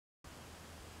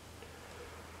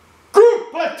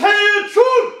Group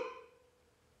attention!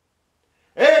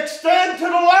 Extend to the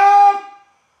left.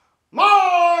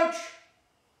 March.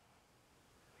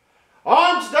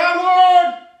 Arms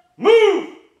downward.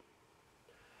 Move.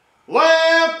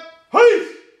 Left. Peace.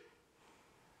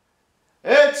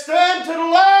 Extend to the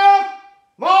left.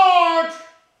 March.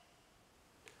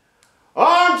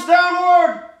 Arms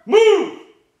downward. Move.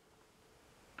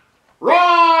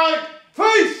 Right.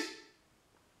 Face.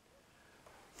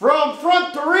 From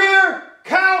front to rear.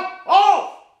 Count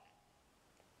off.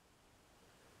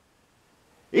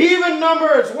 Even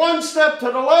numbers. One step to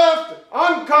the left.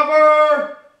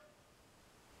 Uncover.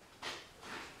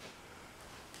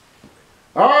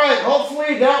 Alright,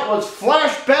 hopefully that was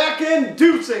flashback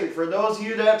inducing for those of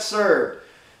you that served.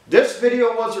 This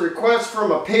video was a request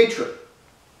from a patron.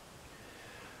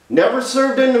 Never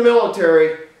served in the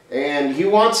military, and he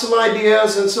wants some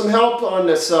ideas and some help on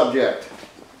this subject.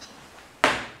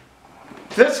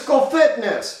 Physical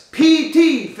fitness,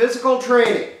 PT, physical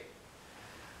training.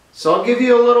 So I'll give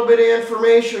you a little bit of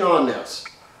information on this.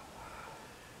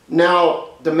 Now,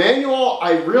 the manual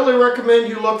I really recommend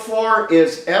you look for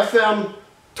is FM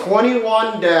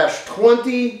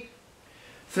 21-20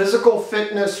 Physical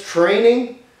Fitness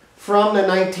Training from the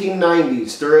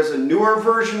 1990s. There is a newer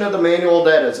version of the manual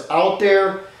that is out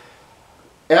there.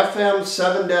 FM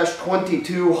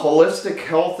 7-22 Holistic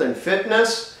Health and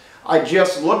Fitness. I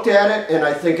just looked at it and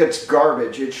I think it's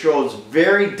garbage. It shows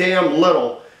very damn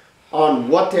little on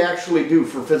what to actually do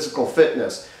for physical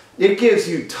fitness. It gives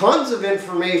you tons of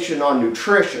information on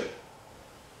nutrition,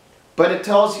 but it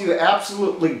tells you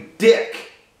absolutely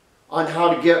dick on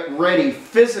how to get ready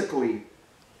physically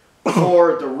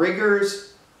for the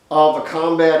rigors of a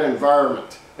combat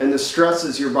environment and the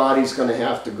stresses your body's going to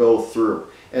have to go through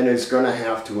and is going to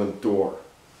have to endure.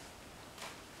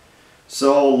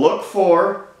 So look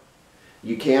for,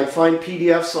 you can find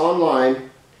PDFs online,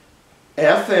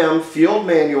 FM Field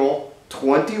Manual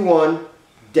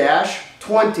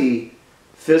 21-20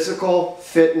 Physical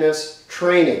Fitness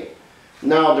Training.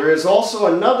 Now there is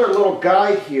also another little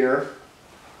guide here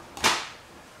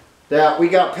that we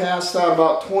got passed out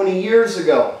about 20 years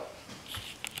ago.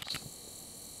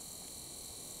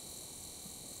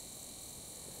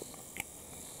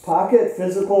 Pocket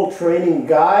Physical Training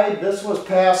Guide. This was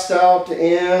passed out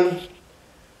in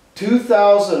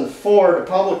 2004. The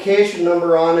publication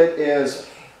number on it is,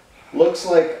 looks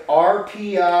like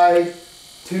RPI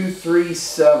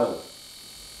 237.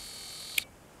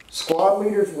 Squad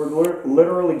leaders were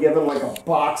literally given like a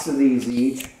box of these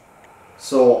each.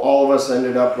 So all of us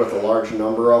ended up with a large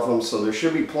number of them. So there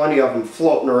should be plenty of them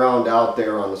floating around out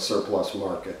there on the surplus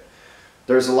market.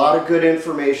 There's a lot of good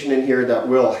information in here that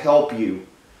will help you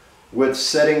with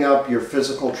setting up your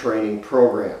physical training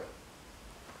program.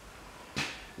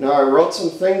 Now I wrote some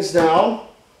things down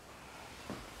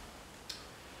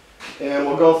and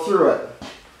we'll go through it.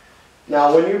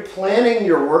 Now when you're planning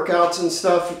your workouts and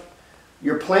stuff,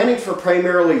 you're planning for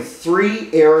primarily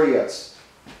 3 areas.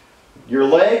 Your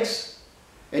legs,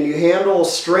 and you handle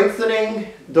strengthening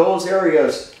those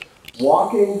areas,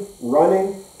 walking,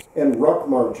 running, and ruck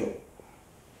marching.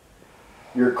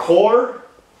 Your core,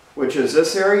 which is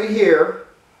this area here,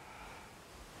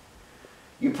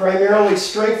 you primarily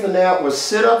strengthen that with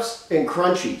sit-ups and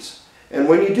crunchies. And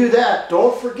when you do that,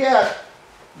 don't forget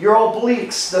your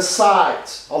obliques, the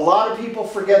sides. A lot of people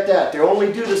forget that. They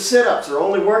only do the sit-ups. They're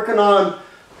only working on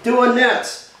doing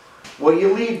this. Well,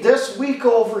 you leave this weak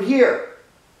over here,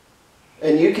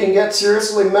 and you can get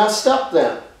seriously messed up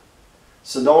then.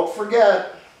 So don't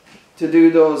forget to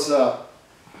do those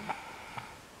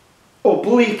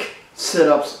oblique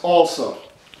sit-ups also.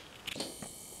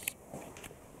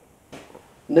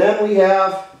 And then we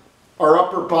have our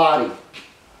upper body.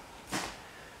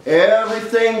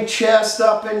 Everything chest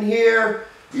up in here,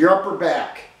 your upper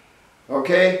back.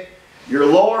 Okay? Your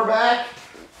lower back,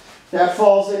 that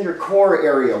falls in your core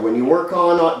area. When you work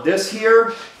on this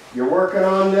here, you're working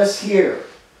on this here.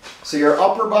 So your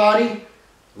upper body,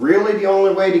 really the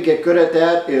only way to get good at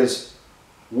that is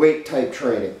weight type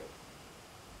training.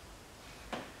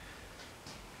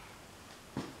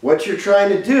 What you're trying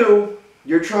to do,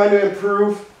 you're trying to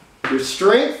improve your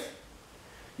strength,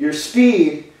 your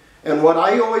speed, and what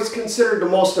I always consider the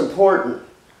most important,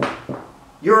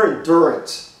 your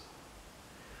endurance.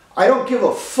 I don't give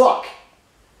a fuck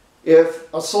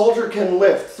if a soldier can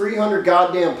lift 300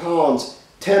 goddamn pounds,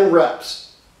 10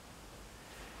 reps,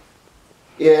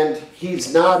 and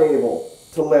he's not able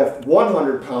to lift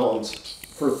 100 pounds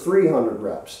for 300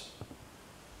 reps.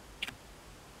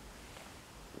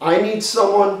 I need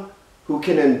someone who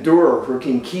can endure, who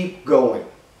can keep going.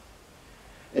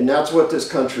 And that's what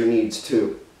this country needs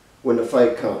too, when the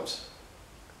fight comes.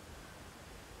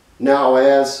 Now,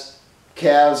 as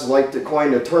Kaz like to coin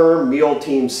the term, Meal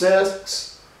Team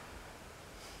 6,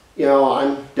 you know,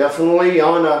 I'm definitely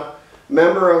on a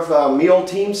member of Meal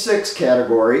Team 6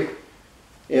 category.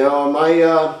 You know,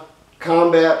 my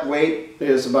combat weight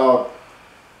is about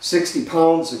 60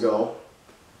 pounds ago,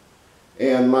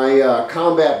 and my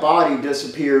combat body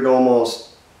disappeared almost,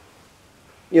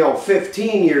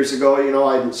 15 years ago. You know,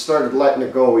 I started letting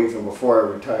it go even before I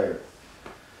retired.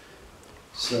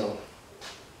 So,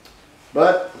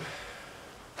 but,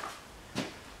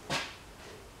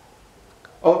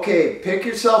 okay, pick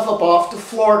yourself up off the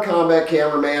floor, combat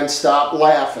cameraman. Stop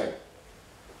laughing.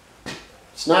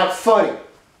 It's not funny.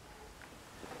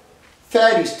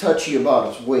 Fatty's touchy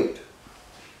about his weight.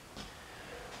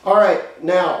 Alright,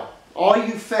 now, all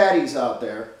you fatties out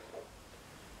there,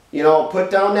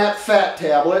 put down that fat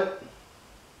tablet,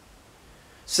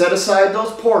 set aside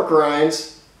those pork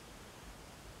rinds,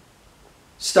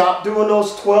 stop doing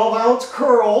those 12-ounce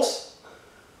curls,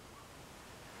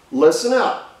 listen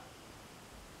up.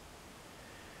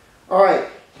 Alright,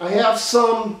 I have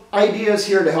some ideas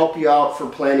here to help you out for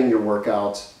planning your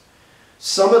workouts.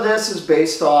 Some of this is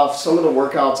based off some of the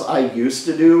workouts I used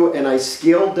to do, and I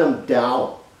scaled them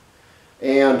down.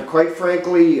 And quite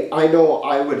frankly, I know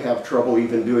I would have trouble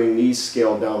even doing these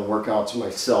scaled down workouts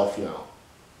myself now.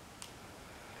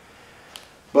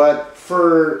 But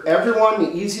for everyone,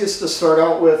 the easiest to start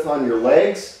out with on your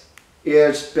legs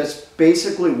is just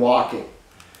basically walking.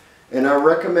 And I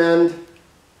recommend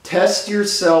test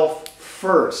yourself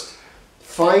first.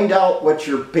 Find out what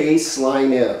your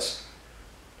baseline is.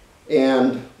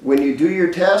 And when you do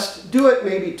your test, do it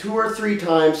maybe 2 or 3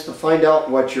 times to find out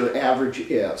what your average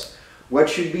is. What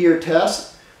should be your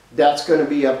test? That's going to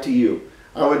be up to you.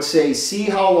 I would say see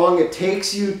how long it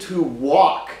takes you to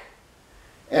walk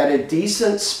at a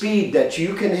decent speed that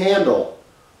you can handle.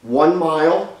 1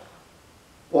 mile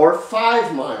or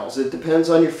 5 miles. It depends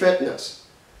on your fitness.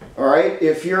 Alright,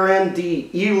 if you're in the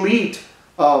elite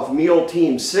of Meal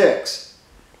Team 6,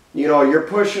 you're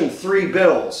pushing 3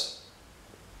 bills.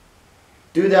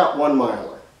 Do that 1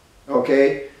 miler,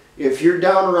 okay? If you're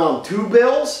down around 2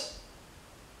 bills,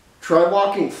 try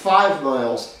walking 5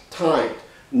 miles timed.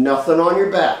 Nothing on your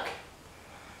back.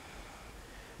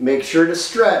 Make sure to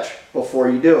stretch before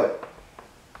you do it.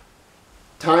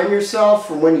 Time yourself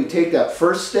from when you take that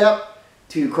first step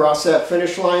till you cross that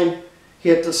finish line.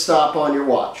 Hit the stop on your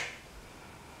watch.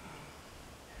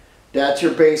 That's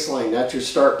your baseline. That's your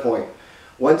start point.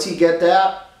 Once you get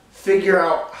that, figure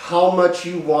out how much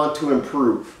you want to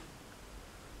improve.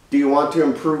 Do you want to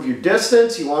improve your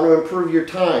distance? You want to improve your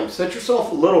time? Set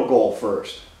yourself a little goal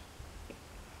first.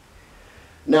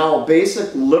 Now, a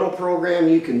basic little program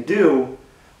you can do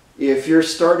if you're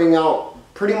starting out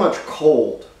pretty much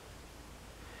cold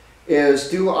is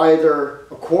do either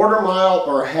a 1/4 mile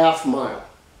or a 1/2 mile.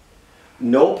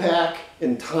 No pack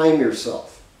and time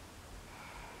yourself.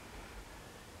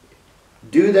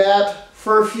 Do that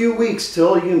for a few weeks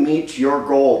till you meet your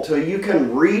goal, till you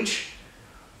can reach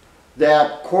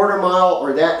that 1/4 mile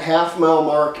or that 1/2 mile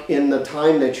mark in the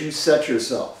time that you set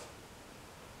yourself.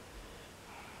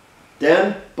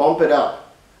 Then bump it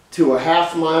up to a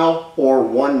 1/2 mile or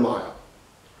 1 mile.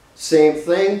 Same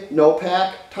thing, no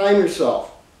pack, time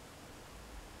yourself.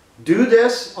 Do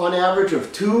this on average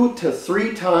of 2 to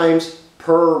 3 times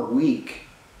per week.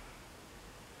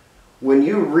 When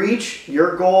you reach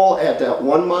your goal at that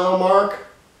 1 mile mark,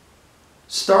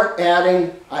 start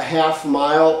adding a 1/2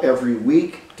 mile every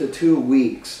week to 2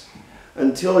 weeks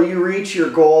until you reach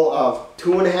your goal of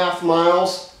 2.5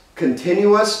 miles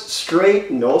continuous,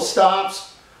 straight, no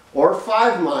stops, or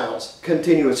 5 miles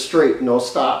continuous, straight, no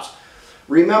stops.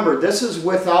 Remember, this is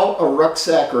without a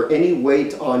rucksack or any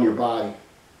weight on your body.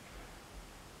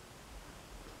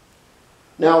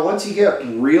 Now, once you get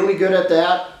really good at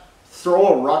that, throw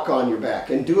a ruck on your back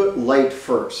and do it light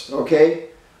first, okay?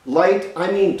 Light,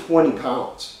 I mean 20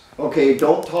 pounds, okay?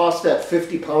 Don't toss that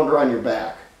 50-pounder on your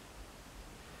back.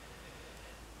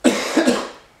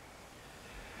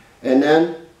 And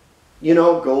then,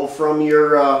 go from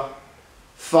your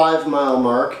 5 mile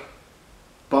mark,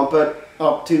 bump it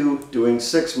up to doing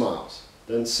 6 miles,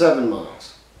 then 7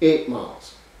 miles, 8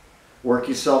 miles. Work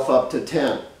yourself up to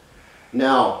 10.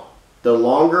 Now, the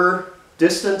longer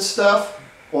distance stuff,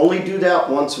 only do that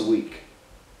once a week.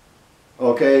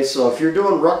 Okay, so if you're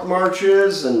doing ruck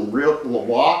marches and real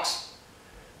walks,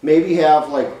 maybe have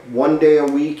like 1 day a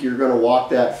week you're going to walk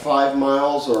that 5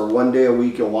 miles, or 1 day a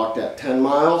week you'll walk that 10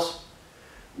 miles.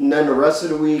 And then the rest of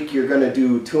the week you're going to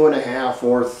do 2.5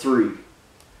 or 3.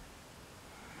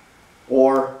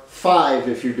 Or 5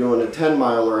 if you're doing a 10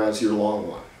 miler as your long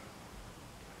one.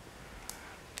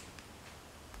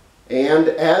 And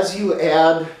as you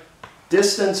add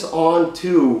distance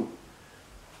onto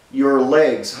your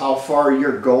legs, how far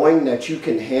you're going that you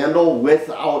can handle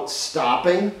without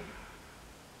stopping,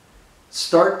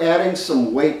 start adding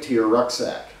some weight to your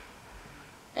rucksack.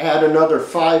 Add another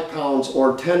 5 pounds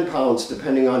or 10 pounds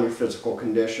depending on your physical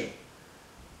condition.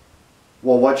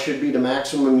 Well, what should be the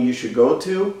maximum you should go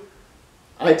to?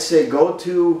 I'd say go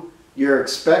to your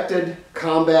expected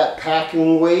combat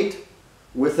packing weight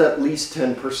with at least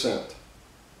 10%.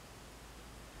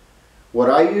 What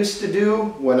I used to do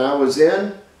when I was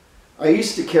in, I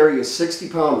used to carry a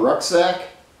 60-pound rucksack,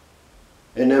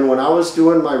 and then when I was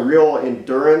doing my real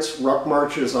endurance ruck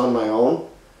marches on my own,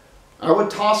 I would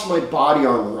toss my body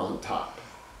armor on top.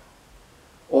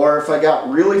 Or if I got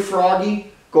really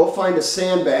froggy, go find a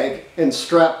sandbag and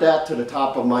strap that to the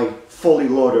top of my fully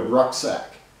loaded rucksack.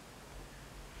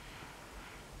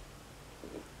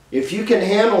 If you can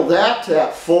handle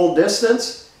that full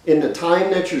distance in the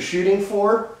time that you're shooting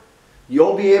for,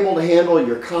 you'll be able to handle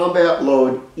your combat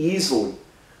load easily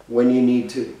when you need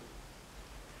to.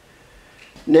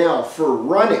 Now for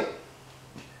running,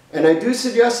 and I do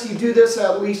suggest you do this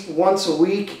at least once a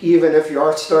week, even if you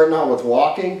are starting out with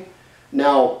walking.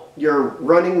 Now your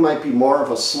running might be more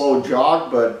of a slow jog,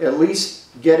 but at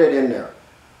least get it in there.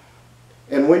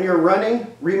 And when you're running,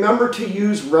 remember to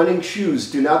use running shoes.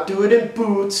 Do not do it in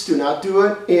boots, do not do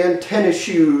it in tennis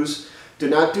shoes, do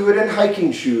not do it in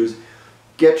hiking shoes.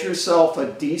 Get yourself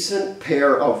a decent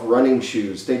pair of running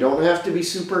shoes. They don't have to be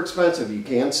super expensive. You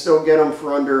can still get them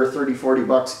for under 30, 40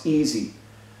 bucks easy.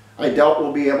 I doubt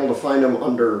we'll be able to find them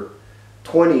under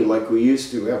 20 like we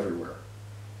used to everywhere.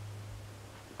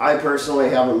 I personally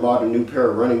haven't bought a new pair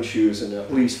of running shoes in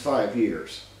at least 5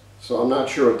 years, so I'm not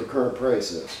sure what the current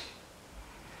price is.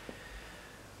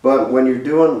 But when you're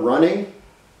doing running,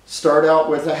 start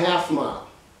out with a half mile.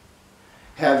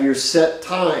 Have your set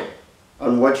time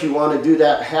on what you want to do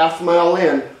that half mile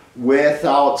in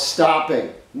without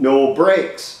stopping. No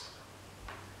breaks.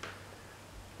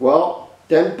 Well,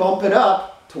 then bump it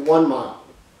up to 1 mile,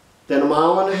 then 1.5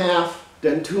 miles,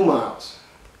 then 2 miles.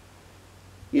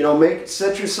 You know,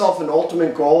 set yourself an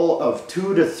ultimate goal of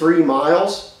 2 to 3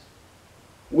 miles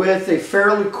with a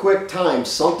fairly quick time,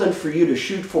 something for you to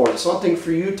shoot for, something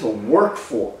for you to work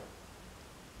for.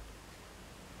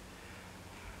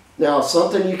 Now,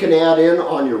 something you can add in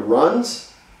on your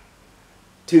runs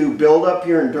to build up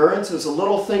your endurance is a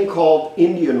little thing called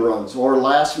Indian runs or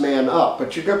last man up,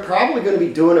 but you're probably going to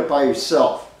be doing it by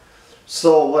yourself.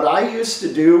 So what I used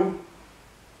to do,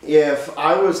 if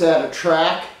I was at a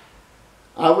track,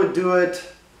 I would do it,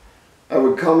 I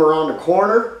would come around the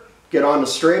corner, get on the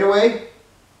straightaway,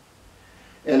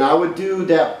 and I would do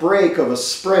that break of a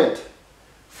sprint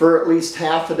for at least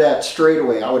half of that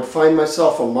straightaway. I would find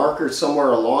myself a marker somewhere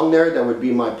along there that would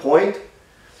be my point,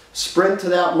 sprint to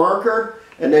that marker,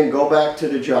 and then go back to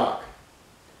the jog.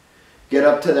 Get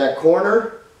up to that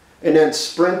corner, and then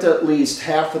sprint at least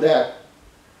half of that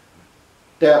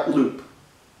loop.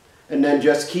 And then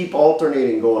just keep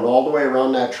alternating, going all the way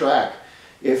around that track.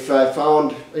 If I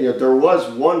found, there was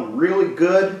one really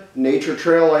good nature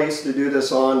trail I used to do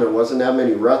this on, there wasn't that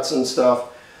many ruts and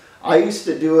stuff. I used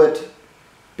to do it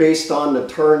based on the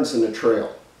turns in the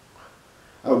trail.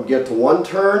 I would get to one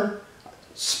turn,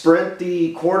 sprint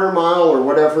the 1/4 mile or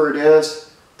whatever it is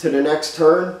to the next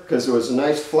turn, because it was a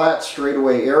nice flat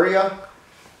straightaway area.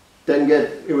 Then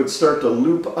it would start to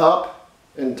loop up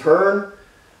and turn,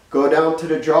 go down to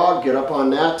the jog, get up on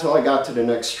that till I got to the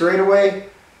next straightaway,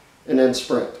 and then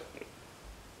sprint.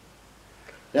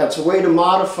 That's a way to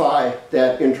modify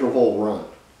that interval run.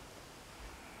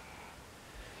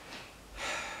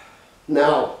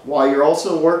 Now, while you're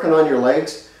also working on your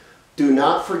legs, do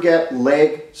not forget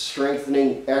leg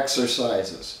strengthening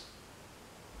exercises.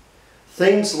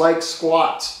 Things like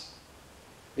squats.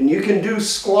 And you can do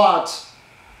squats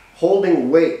holding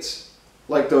weights,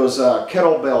 like those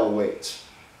kettlebell weights,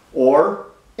 or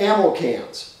ammo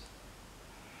cans.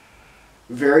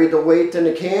 Vary the weight in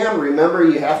the can. Remember,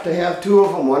 you have to have 2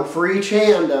 of them, one for each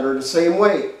hand, that are the same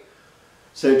weight.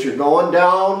 So that you're going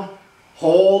down,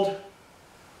 hold,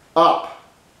 up,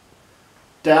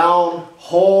 down,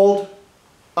 hold,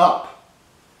 up.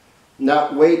 And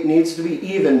that weight needs to be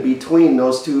even between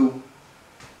those 2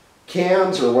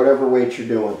 cans or whatever weight you're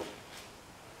doing.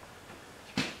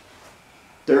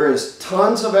 There is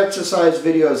tons of exercise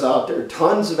videos out there,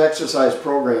 tons of exercise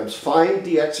programs. Find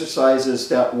the exercises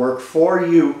that work for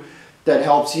you, that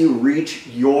helps you reach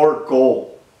your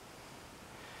goal.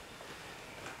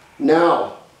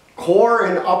 Now, core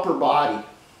and upper body.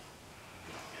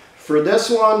 For this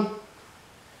one,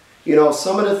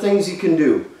 some of the things you can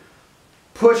do.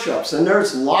 Push-ups, and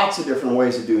there's lots of different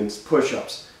ways of doing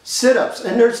push-ups. Sit-ups,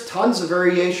 and there's tons of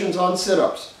variations on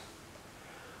sit-ups.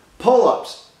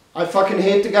 Pull-ups. I fucking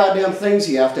hate the goddamn things.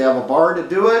 You have to have a bar to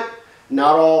do it.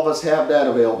 Not all of us have that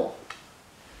available.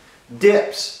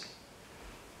 Dips.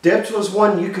 Dips was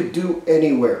one you could do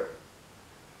anywhere.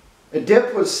 A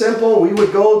dip was simple. We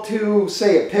would go to,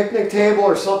 say, a picnic table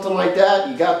or something like that.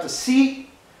 You got the seat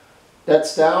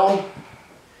that's down.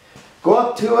 Go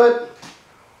up to it,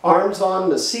 arms on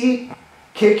the seat,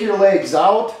 kick your legs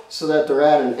out so that they're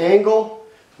at an angle.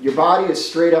 Your body is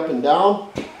straight up and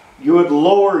down. You would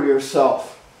lower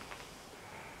yourself.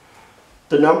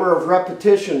 The number of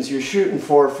repetitions you're shooting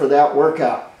for that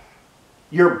workout.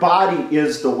 Your body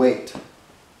is the weight.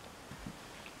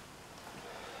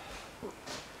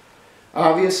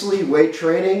 Obviously, weight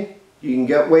training, you can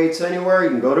get weights anywhere. You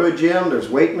can go to a gym. There's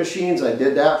weight machines. I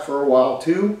did that for a while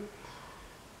too.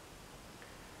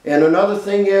 And another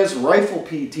thing is rifle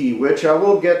PT, which I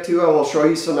will get to. I will show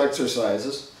you some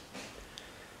exercises.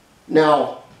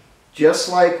 Now, just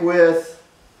like with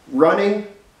running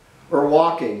or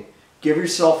walking, give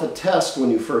yourself a test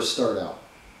when you first start out.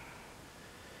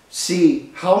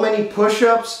 See how many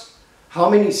push-ups, how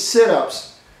many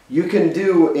sit-ups you can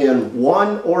do in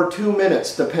 1 or 2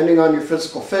 minutes, depending on your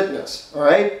physical fitness, all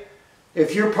right?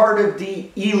 If you're part of the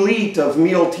elite of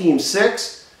Meal Team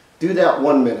 6, do that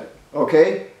 1 minute,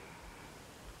 okay?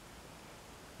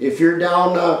 If you're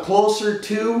down closer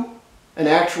to an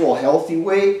actual healthy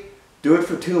weight, do it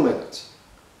for 2 minutes.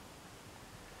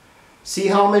 See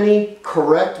how many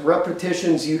correct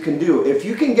repetitions you can do. If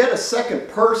you can get a second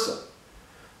person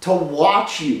to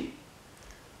watch you,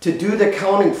 to do the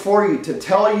counting for you, to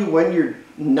tell you when you're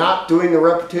not doing the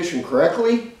repetition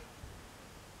correctly,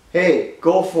 hey,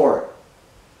 go for it.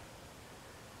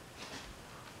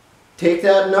 Take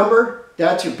that number,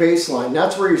 that's your baseline.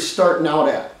 That's where you're starting out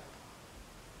at.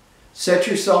 Set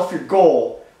yourself your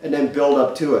goal and then build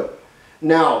up to it.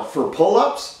 Now, for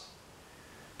pull-ups,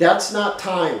 that's not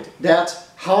timed. That's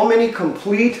how many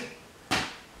complete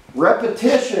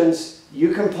repetitions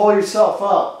you can pull yourself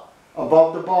up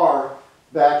above the bar,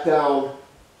 back down,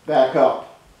 back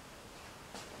up.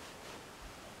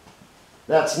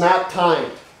 That's not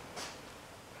timed.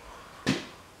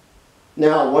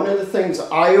 Now, one of the things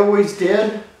I always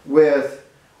did with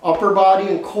upper body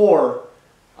and core,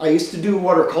 I used to do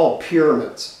what are called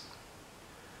pyramids.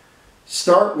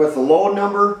 Start with a low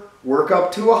number, work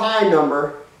up to a high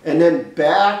number, and then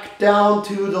back down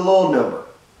to the low number.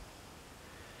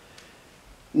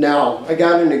 Now, I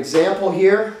got an example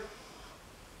here.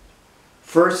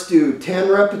 First do 10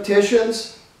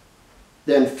 repetitions,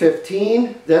 then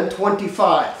 15, then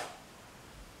 25.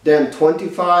 Then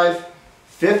 25,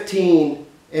 15,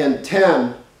 and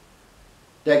 10.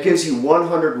 That gives you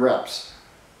 100 reps.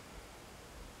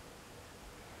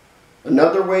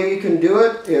 Another way you can do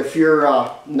it, if you're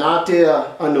not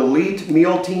an elite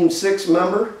Meal Team 6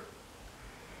 member,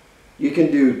 you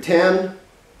can do 10,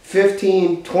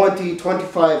 15, 20,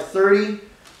 25, 30,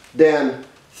 then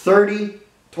 30,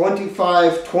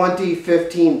 25, 20,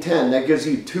 15, 10. That gives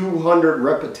you 200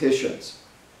 repetitions.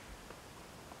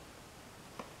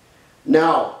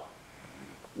 Now,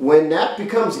 when that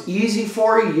becomes easy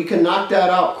for you, you can knock that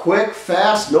out quick,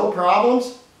 fast, no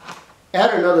problems.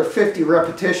 Add another 50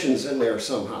 repetitions in there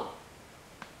somehow.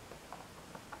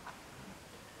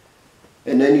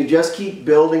 And then you just keep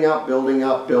building up, building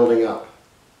up, building up.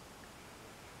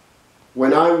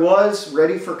 When I was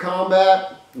ready for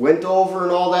combat, went over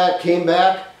and all that, came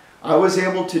back, I was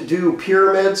able to do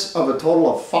pyramids of a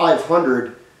total of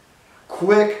 500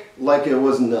 quick like it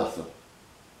was nothing.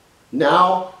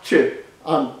 Now, shit,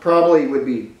 I probably would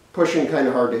be pushing kind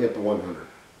of hard to hit the 100.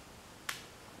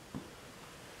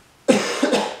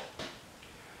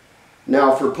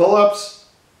 Now for pull-ups,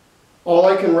 all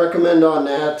I can recommend on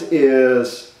that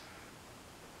is,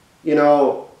 you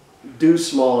know, do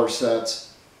smaller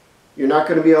sets. You're not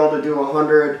going to be able to do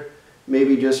 100.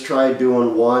 Maybe just try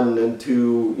doing 1 and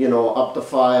 2, you know, up to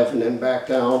 5 and then back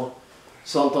down.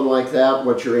 Something like that,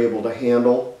 what you're able to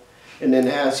handle. And then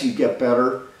as you get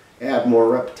better, add more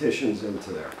repetitions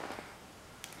into there.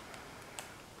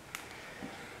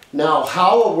 Now,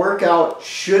 how a workout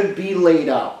should be laid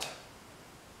out.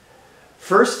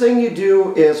 First thing you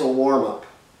do is a warm-up.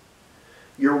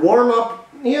 Your warm-up,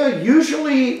 you know,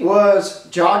 usually was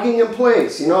jogging in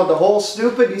place. You know, the whole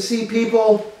stupid, you see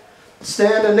people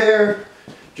standing there,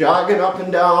 jogging up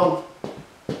and down.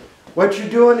 What you're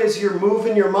doing is you're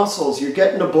moving your muscles. You're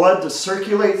getting the blood to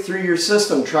circulate through your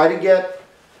system. Try to get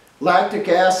lactic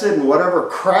acid and whatever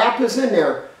crap is in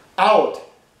there out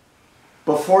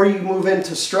before you move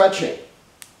into stretching.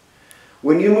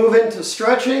 When you move into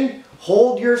stretching,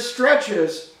 hold your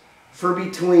stretches for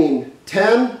between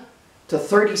 10 to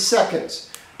 30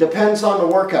 seconds. Depends on the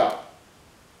workout.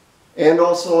 And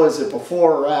also, is it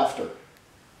before or after?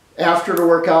 After the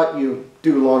workout, you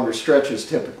do longer stretches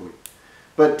typically.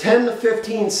 But 10 to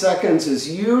 15 seconds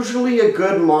is usually a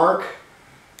good mark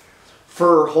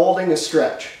for holding a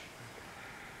stretch.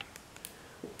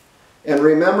 And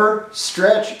remember,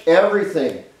 stretch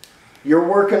everything. You're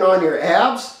working on your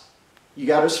abs, you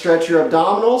got to stretch your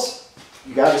abdominals,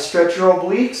 you got to stretch your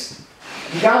obliques,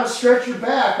 you got to stretch your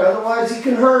back, otherwise you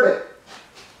can hurt it.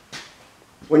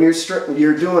 When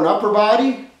you're doing upper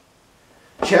body,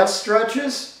 chest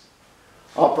stretches,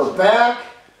 upper back,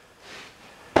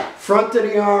 front of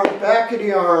the arm, back of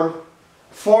the arm,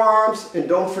 forearms, and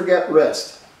don't forget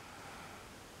wrist.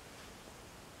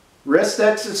 Wrist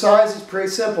exercise is pretty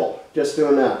simple, just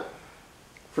doing that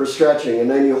for stretching, and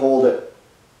then you hold it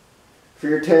for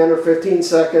your 10 or 15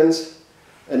 seconds,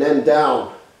 and then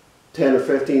down 10 or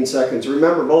 15 seconds.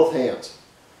 Remember, both hands.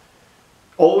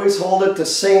 Always hold it the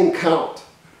same count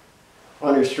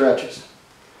on your stretches.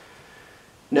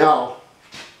 Now,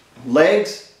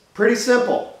 legs, pretty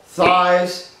simple.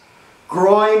 Thighs,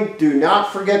 groin, do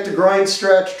not forget the groin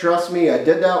stretch. Trust me, I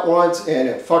did that once and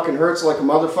it fucking hurts like a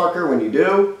motherfucker when you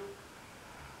do.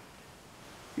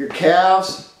 Your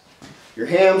calves, your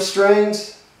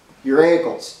hamstrings, your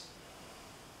ankles.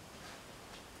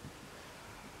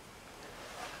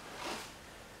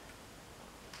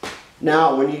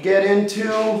 Now, when you get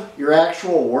into your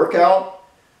actual workout,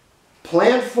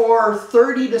 plan for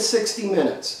 30 to 60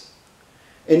 minutes.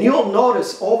 And you'll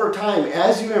notice over time,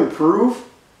 as you improve,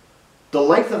 the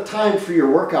length of time for your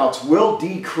workouts will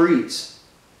decrease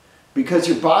because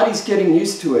your body's getting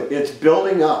used to it. It's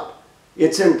building up.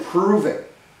 It's improving.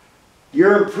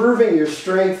 You're improving your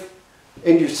strength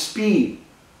and your speed.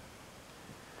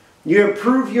 You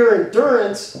improve your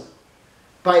endurance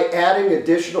by adding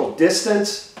additional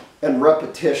distance and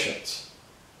repetitions.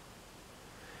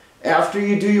 After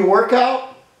you do your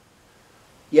workout,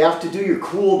 you have to do your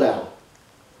cool down.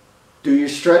 Do your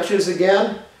stretches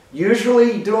again.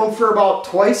 Usually you do them for about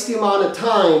twice the amount of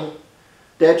time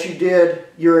that you did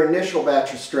your initial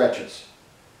batch of stretches.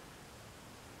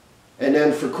 And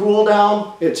then for cool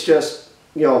down, it's just,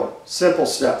 you know, simple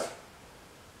stuff.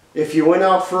 If you went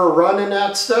out for a run and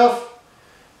that stuff,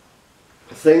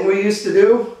 the thing we used to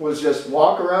do was just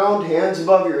walk around, hands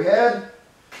above your head,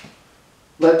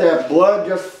 let that blood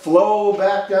just flow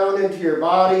back down into your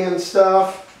body and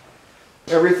stuff.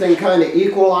 Everything kind of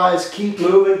equalize, keep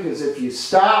moving, because if you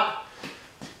stop,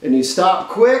 and you stop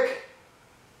quick,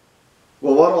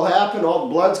 well, what will happen? All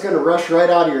the blood's going to rush right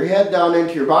out of your head down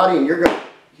into your body, and you're going to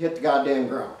hit the goddamn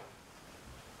ground.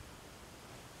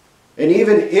 And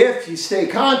even if you stay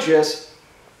conscious,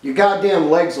 your goddamn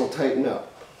legs will tighten up.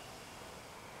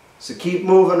 So keep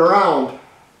moving around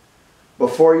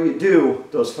before you do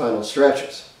those final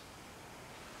stretches.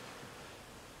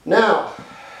 Now,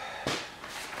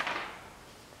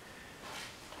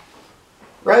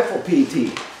 rifle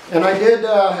PT. And I did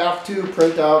have to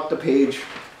print out the page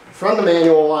from the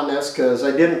manual on this because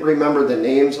I didn't remember the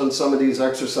names on some of these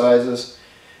exercises.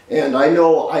 And I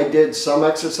know I did some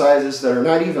exercises that are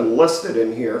not even listed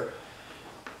in here.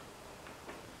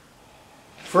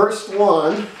 First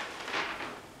one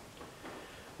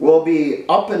will be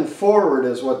up and forward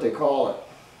is what they call it.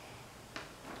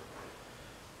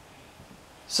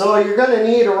 So you're going to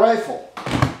need a rifle.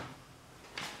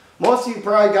 Most of you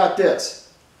probably got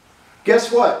this.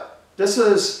 Guess what? This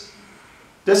is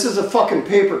a fucking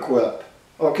paper clip.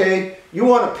 Okay? You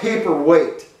want a paper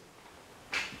weight.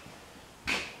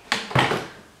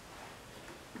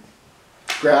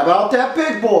 Grab out that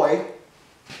big boy,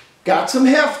 got some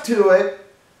heft to it,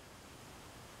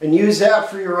 and use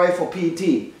that for your rifle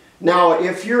PT. Now,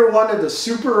 if you're one of the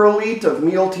super elite of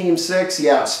MEAL Team 6,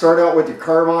 yeah, start out with your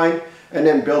carbine and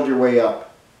then build your way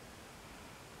up.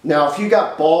 Now, if you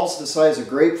got balls the size of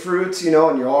grapefruits, you know,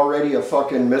 and you're already a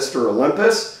fucking Mr.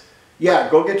 Olympus, yeah,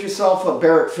 go get yourself a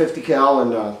Barrett 50 cal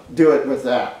and do it with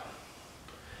that.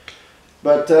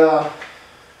 But,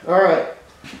 alright,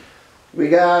 we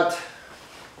got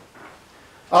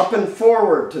up and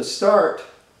forward to start.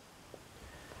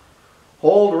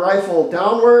 Hold rifle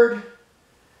downward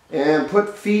and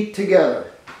put feet together.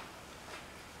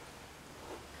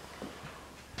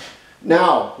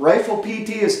 Now, rifle PT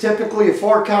is typically a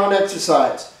 4-count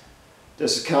exercise.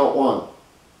 This is count 1.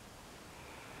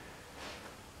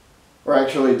 Or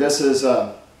actually, this is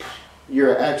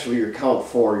your count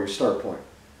 4, your start point.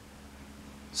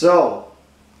 So,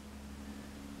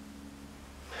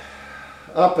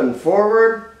 up and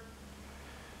forward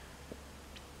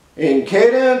in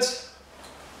cadence.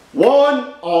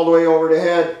 1, all the way over the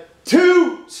head.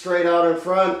 2, straight out in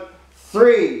front.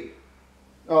 3.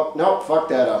 Oh, no, fuck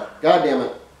that up. God damn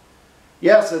it.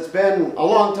 Yes, it's been a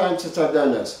long time since I've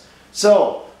done this.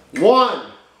 So,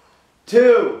 1,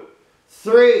 2,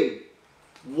 3.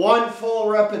 1 full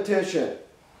repetition.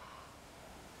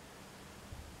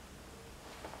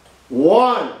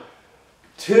 1,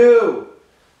 2,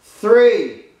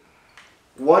 3.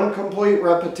 1 complete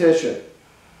repetition.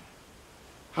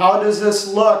 How does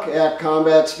this look at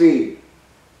combat speed?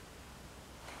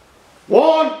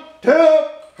 1, 2,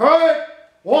 3,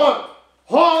 1.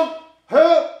 1,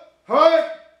 2, 3,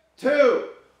 2.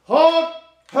 1,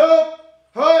 2,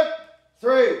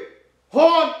 3.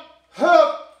 1,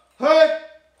 2, 3,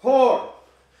 4.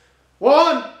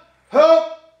 1, 2,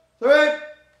 3,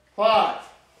 5.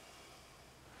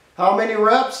 How many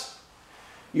reps?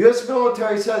 U.S.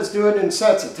 military says do it in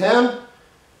sets of 10.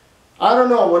 I don't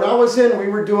know. When I was in, we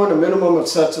were doing a minimum of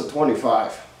sets of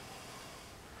 25.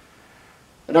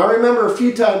 And I remember a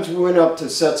few times we went up to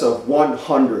sets of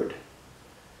 100.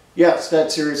 Yes,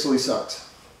 that seriously sucks.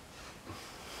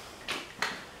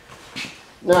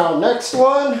 Now, next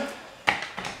one.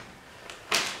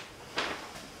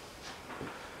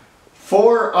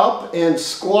 4 up and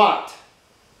squat.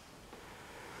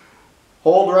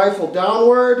 Hold rifle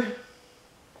downward.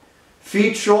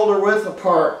 Feet shoulder width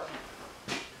apart.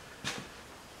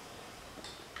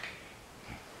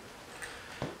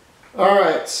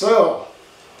 Alright, so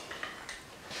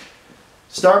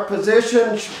start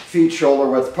position, feet shoulder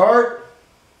width apart.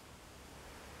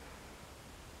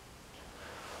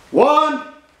 1,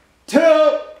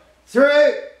 2,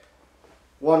 3.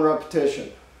 1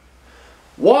 repetition.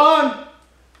 1,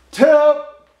 2,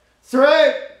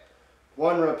 3.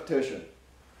 1 repetition.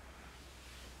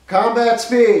 Combat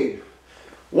speed.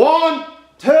 1,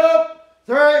 2,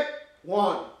 3,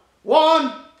 1.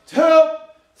 1, 2,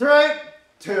 3,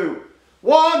 2.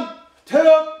 1,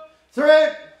 2, 3,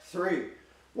 3.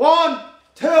 1,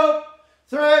 2,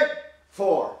 3,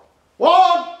 4.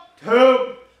 1,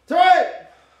 2, 3.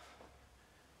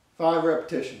 5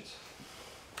 repetitions.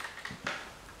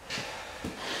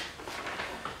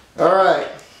 All right.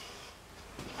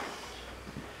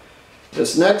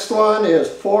 This next one is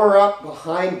 4 up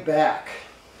behind back.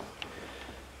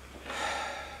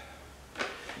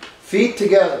 Feet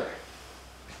together.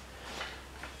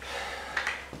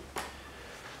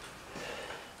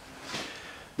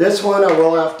 This one I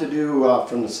will have to do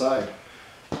from the side.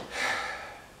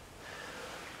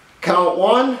 Count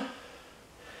 1.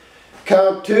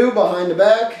 Count 2 behind the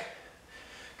back.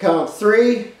 Count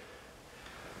 3.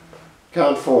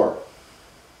 Count 4.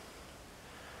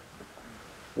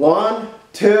 1,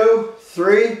 2,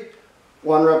 3.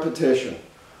 1 repetition.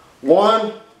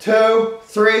 1, 2,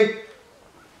 3.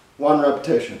 1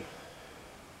 repetition.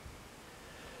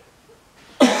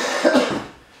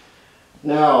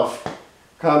 Now,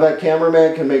 combat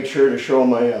cameraman can make sure to show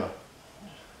my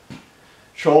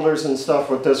shoulders and stuff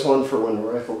with this one for when the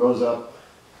rifle goes up.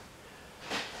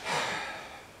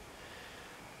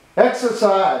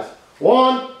 Exercise.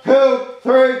 1, 2,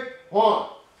 3, 1.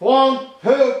 1,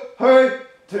 2, 3,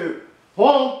 2.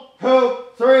 1, 2,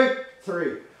 3,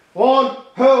 3. 1,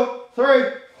 2, 3,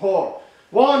 4.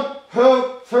 1,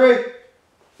 2, 3,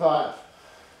 5.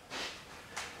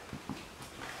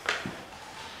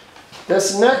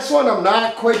 This next one, I'm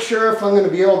not quite sure if I'm going to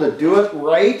be able to do it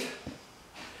right,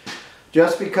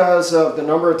 just because of the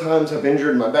number of times I've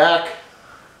injured my back.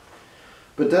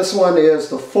 But this one is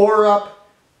the 4 up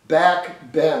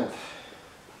back bend.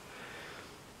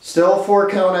 Still a 4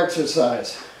 count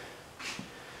exercise.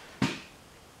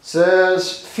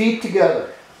 Says feet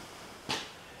together.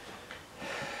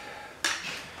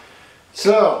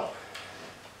 So,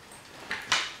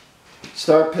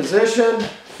 start position,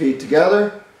 feet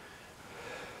together.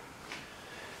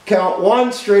 Count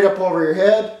 1, straight up over your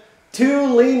head.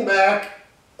 2, lean back.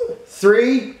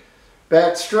 3,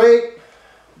 back straight.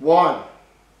 1.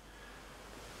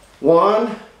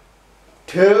 1,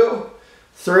 2,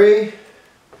 3.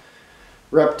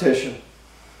 Repetition.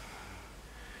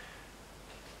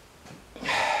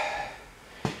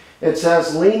 It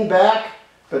says lean back,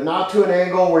 but not to an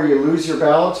angle where you lose your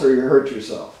balance or you hurt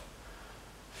yourself.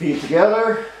 Feet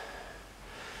together.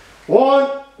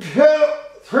 1, 2,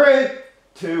 3,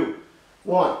 2.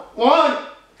 1. 1,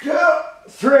 2,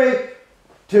 3,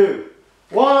 2.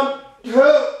 1,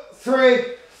 2, 3,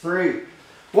 3.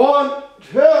 1,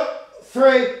 2,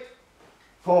 3,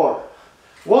 4.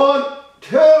 1,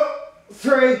 2,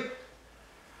 3,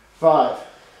 5.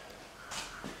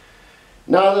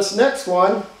 Now this next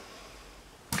one,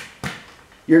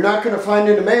 you're not going to find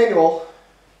in the manual,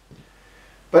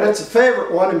 but it's a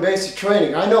favorite one in basic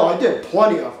training. I know, I did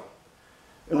plenty of them.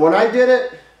 And when I did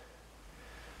it,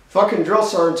 fucking drill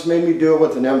sergeants made me do it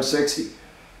with an M60.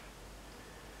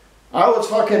 I was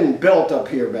fucking built up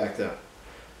here back then.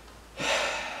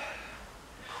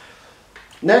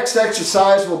 Next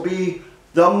exercise will be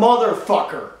the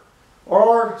motherfucker,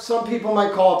 or some people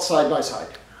might call it side by side.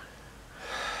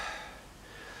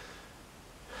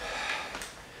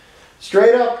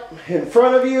 Straight up in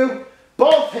front of you,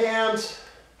 both hands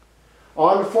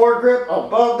on the foregrip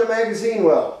above the magazine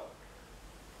well.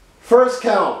 First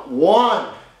count,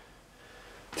 1,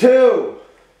 2,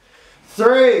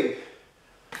 3,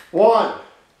 1,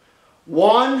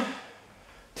 1,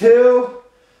 2,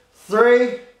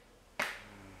 3.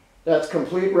 That's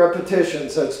complete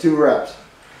repetitions, that's 2 reps.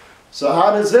 So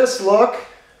how does this look?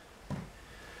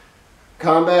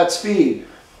 Combat speed.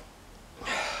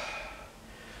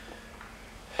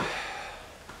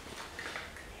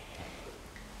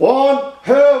 One,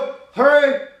 2,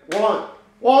 3, 1.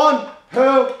 1,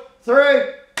 2, 3,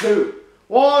 2.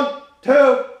 1,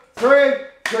 2, 3,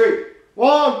 3.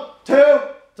 1, 2,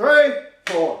 3,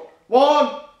 4.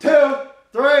 1, 2,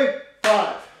 3,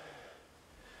 5.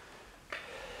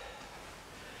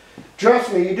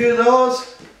 Trust me, you do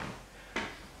those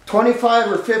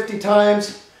 25 or 50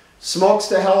 times, smokes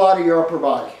the hell out of your upper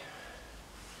body.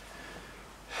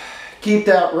 Keep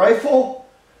that rifle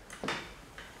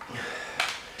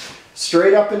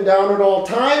straight up and down at all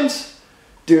times.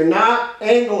 Do not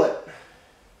angle it.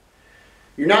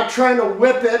 You're not trying to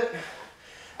whip it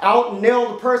out and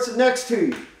nail the person next to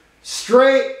you.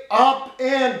 Straight up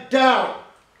and down.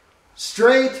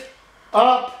 Straight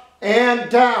up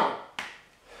and down.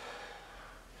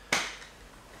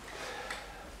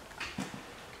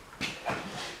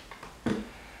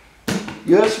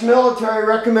 U.S. military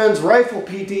recommends rifle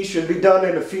PT should be done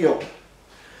in the field.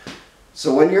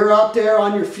 So when you're out there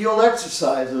on your field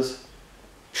exercises,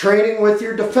 training with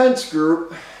your defense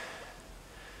group,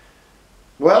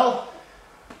 well,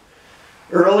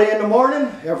 early in the morning,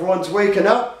 everyone's waking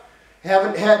up,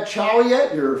 haven't had chow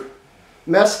yet, your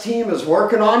mess team is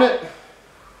working on it,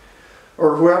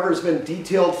 or whoever's been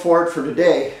detailed for it for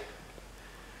today.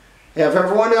 Have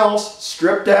everyone else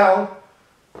stripped down,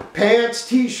 pants,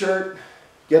 t-shirt,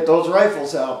 get those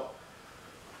rifles out.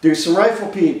 Do some rifle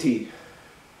PT.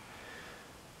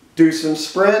 Do some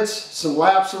sprints, some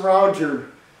laps around your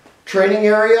training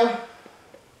area.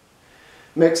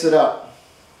 Mix it up.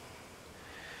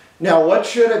 Now, what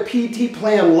should a PT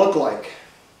plan look like?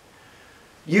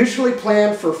 Usually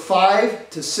plan for 5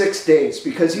 to 6 days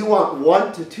because you want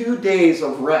 1 to 2 days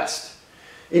of rest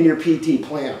in your PT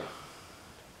plan.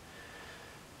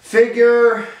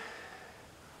 Figure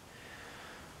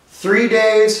 3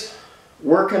 days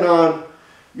working on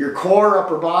your core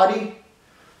upper body,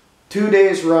 2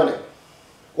 days running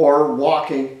or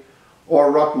walking or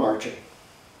ruck marching.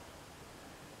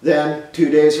 Then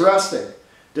 2 days resting.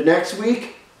 The next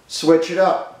week, switch it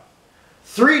up.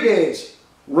 3 days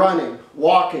running,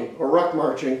 walking or ruck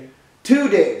marching, 2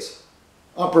 days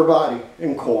upper body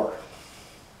and core.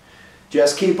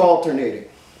 Just keep alternating.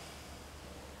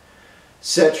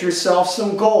 Set yourself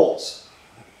some goals.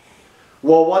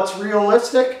 Well, what's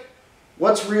realistic?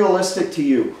 What's realistic to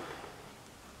you?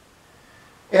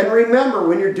 And remember,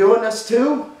 when you're doing this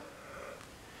too,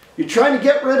 you're trying to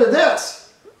get rid of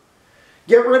this.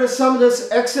 Get rid of some of this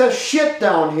excess shit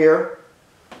down here,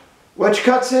 which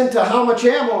cuts into how much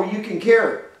ammo you can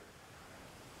carry.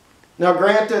 Now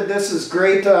granted, this is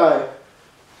great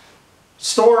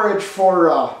storage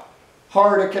for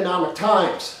hard economic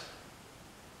times.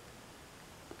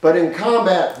 But in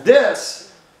combat,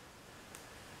 this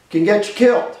can get you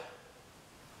killed.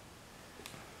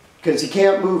 Because you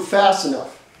can't move fast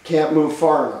enough, can't move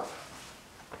far enough.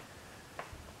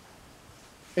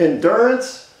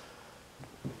 Endurance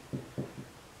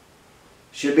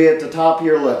should be at the top of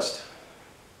your list.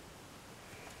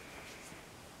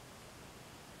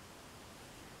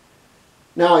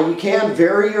 Now, you can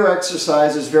vary your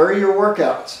exercises, vary your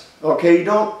workouts. Okay, you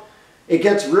don't, it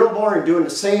gets real boring doing the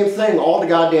same thing all the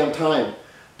goddamn time.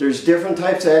 There's different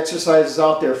types of exercises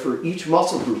out there for each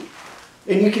muscle group.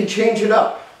 And you can change it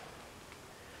up.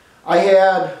 I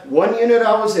had one unit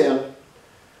I was in,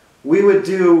 we would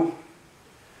do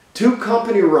 2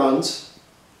 company runs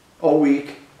a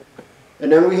week,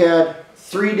 and then we had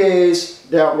 3 days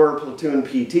that were platoon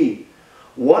PT.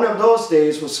 One of those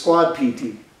days was squad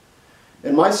PT.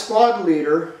 And my squad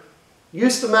leader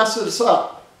used to mess us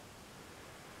up.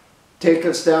 Take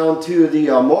us down to the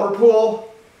motor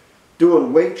pool,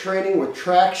 doing weight training with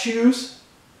track shoes,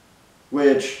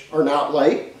 which are not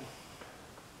light.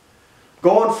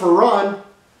 Going for a run,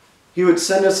 he would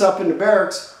send us up into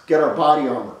barracks, get our body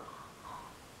armor.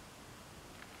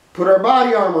 Put our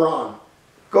body armor on,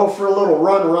 go for a little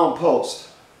run around post.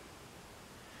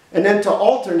 And then to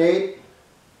alternate,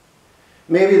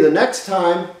 maybe the next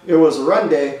time it was a run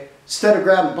day, instead of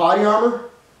grabbing body armor,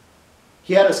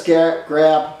 he had us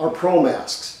grab our pro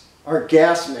masks, our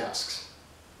gas masks.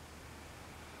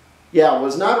 Yeah, it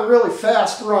was not a really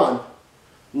fast run,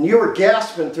 and you were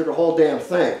gasping through the whole damn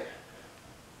thing.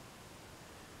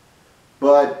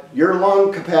 But your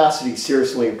lung capacity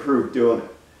seriously improved doing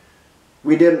it.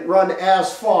 We didn't run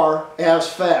as far,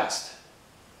 as fast.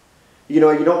 You know,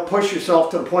 you don't push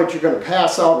yourself to the point you're going to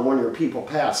pass out or one of your people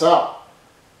pass out.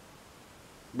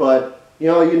 But, you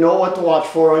know what to watch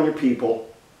for on your people.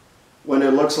 When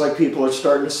it looks like people are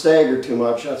starting to stagger too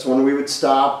much, that's when we would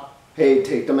stop. Hey,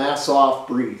 take the masks off,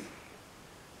 breathe.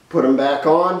 Put them back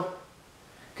on,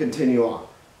 continue on.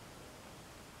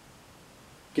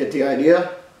 Get the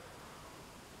idea?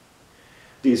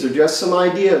 These are just some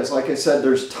ideas. Like I said,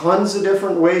 there's tons of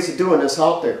different ways of doing this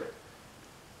out there.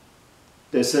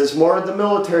 This is more of the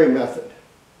military method.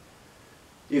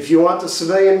 If you want the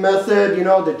civilian method,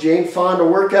 the Jane Fonda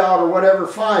workout or whatever,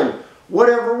 fine.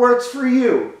 Whatever works for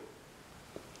you.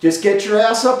 Just get your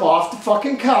ass up off the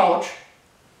fucking couch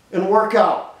and work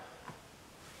out.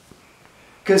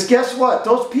 Because guess what?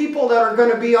 Those people that are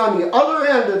going to be on the other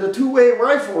end of the two-way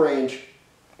rifle range,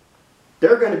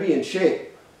 they're going to be in shape.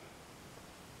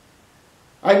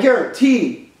 I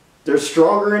guarantee they're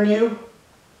stronger than you,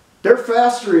 they're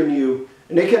faster than you,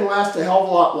 and they can last a hell of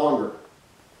a lot longer.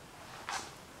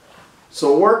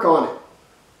 So work on it.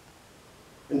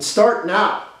 And start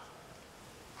now.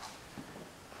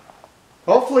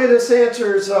 Hopefully this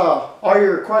answers all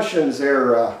your questions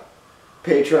there,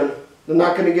 patron. I'm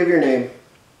not going to give your name.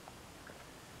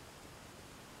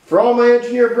 For all my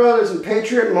engineer brothers and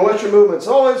patriot and militia movements,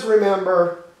 always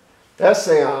remember,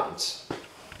 essayons.